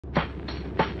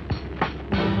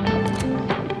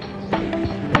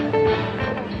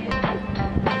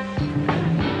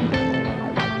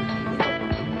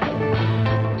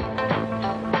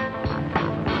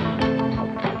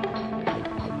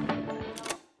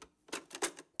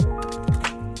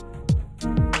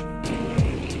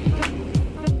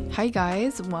Hi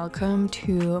guys, welcome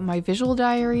to my visual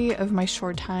diary of my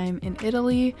short time in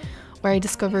Italy, where I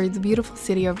discovered the beautiful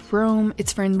city of Rome,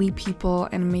 its friendly people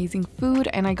and amazing food,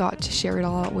 and I got to share it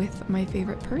all with my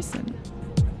favorite person.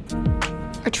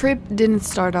 Our trip didn't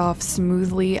start off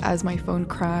smoothly as my phone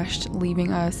crashed,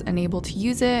 leaving us unable to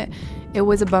use it. It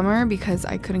was a bummer because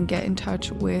I couldn't get in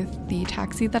touch with the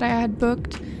taxi that I had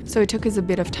booked, so it took us a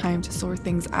bit of time to sort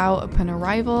things out upon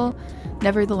arrival.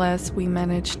 Nevertheless, we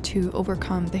managed to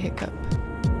overcome the hiccup.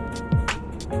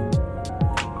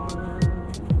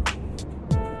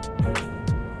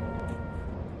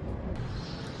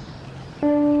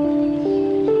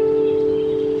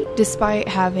 Despite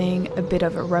having a bit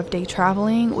of a rough day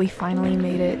traveling, we finally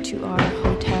made it to our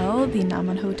hotel, the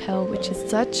Naman Hotel, which is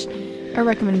such a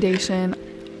recommendation.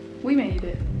 We made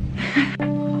it.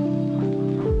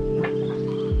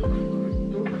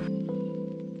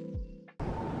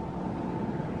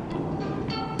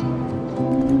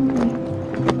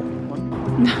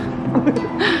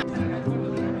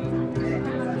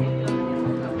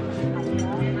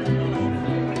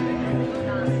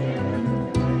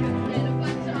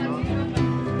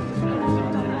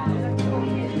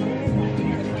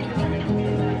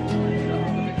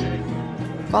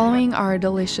 Following our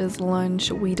delicious lunch,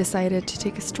 we decided to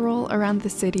take a stroll around the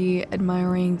city,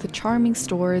 admiring the charming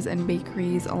stores and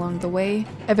bakeries along the way.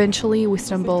 Eventually, we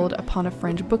stumbled upon a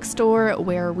French bookstore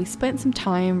where we spent some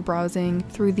time browsing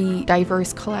through the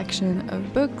diverse collection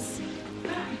of books.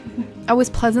 I was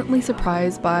pleasantly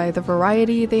surprised by the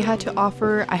variety they had to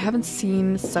offer. I haven't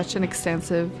seen such an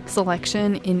extensive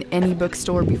selection in any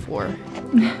bookstore before.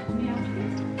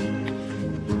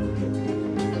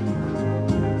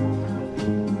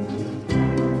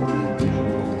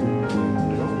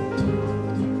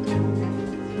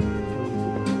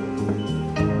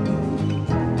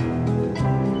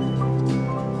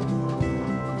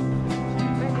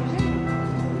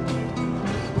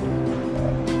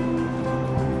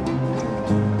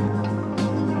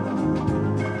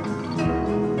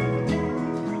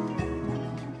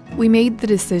 We made the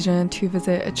decision to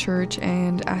visit a church,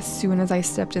 and as soon as I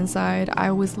stepped inside, I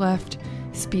was left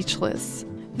speechless.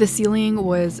 The ceiling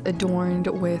was adorned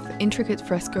with intricate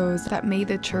frescoes that made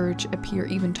the church appear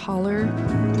even taller.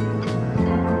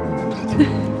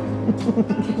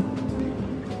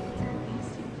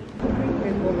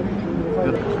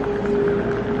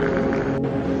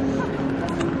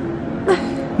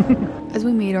 As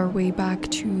we made our way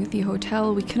back to the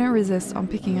hotel, we couldn't resist on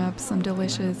picking up some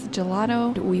delicious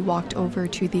gelato. We walked over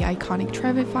to the iconic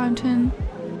Trevi fountain.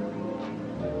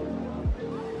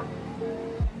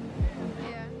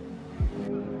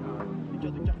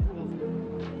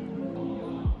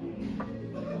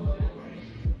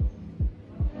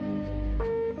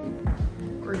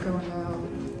 We're going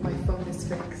out. My phone is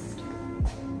fixed,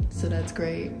 so that's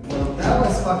great. Well, that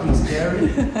was fucking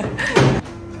scary.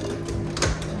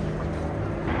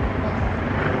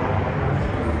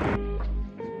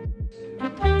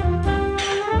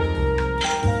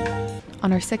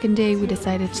 On our second day, we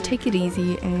decided to take it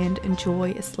easy and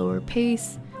enjoy a slower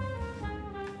pace.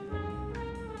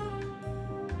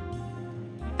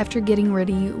 After getting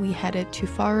ready, we headed to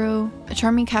Faro, a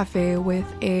charming cafe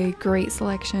with a great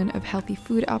selection of healthy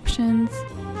food options.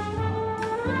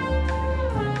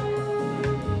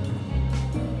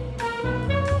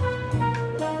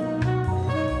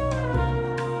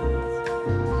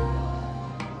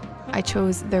 I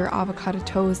chose their avocado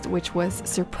toast, which was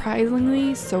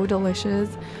surprisingly so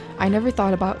delicious. I never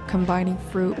thought about combining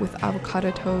fruit with avocado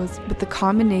toast, but the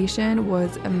combination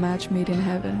was a match made in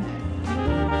heaven.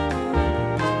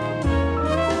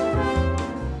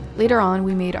 Later on,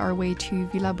 we made our way to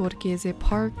Villa Borghese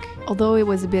Park. Although it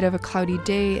was a bit of a cloudy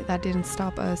day, that didn't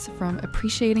stop us from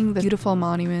appreciating the beautiful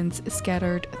monuments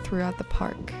scattered throughout the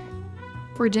park.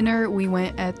 For dinner, we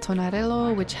went at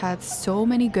Tonarello, which had so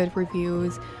many good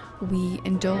reviews. We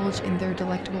indulged in their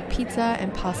delectable pizza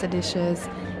and pasta dishes,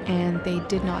 and they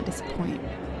did not disappoint.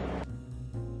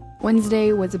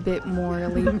 Wednesday was a bit more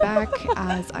laid back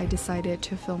as I decided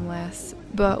to film less,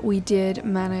 but we did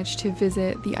manage to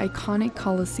visit the iconic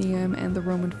Colosseum and the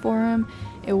Roman Forum.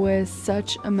 It was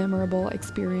such a memorable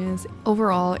experience.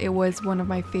 Overall, it was one of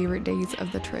my favorite days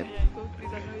of the trip.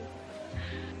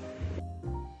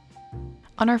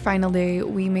 On our final day,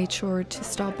 we made sure to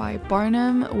stop by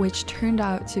Barnum, which turned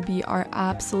out to be our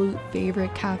absolute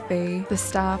favorite cafe. The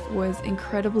staff was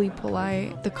incredibly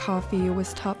polite, the coffee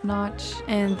was top-notch,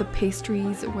 and the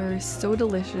pastries were so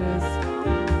delicious.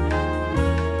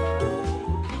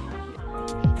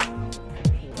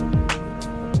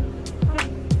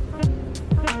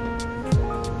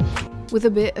 With a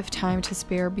bit of time to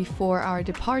spare before our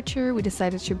departure, we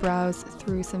decided to browse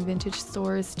through some vintage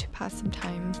stores to pass some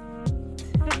time.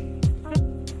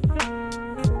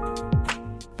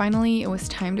 Finally, it was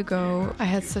time to go. I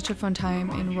had such a fun time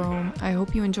in Rome. I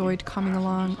hope you enjoyed coming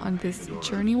along on this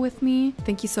journey with me.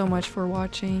 Thank you so much for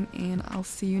watching, and I'll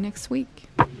see you next week.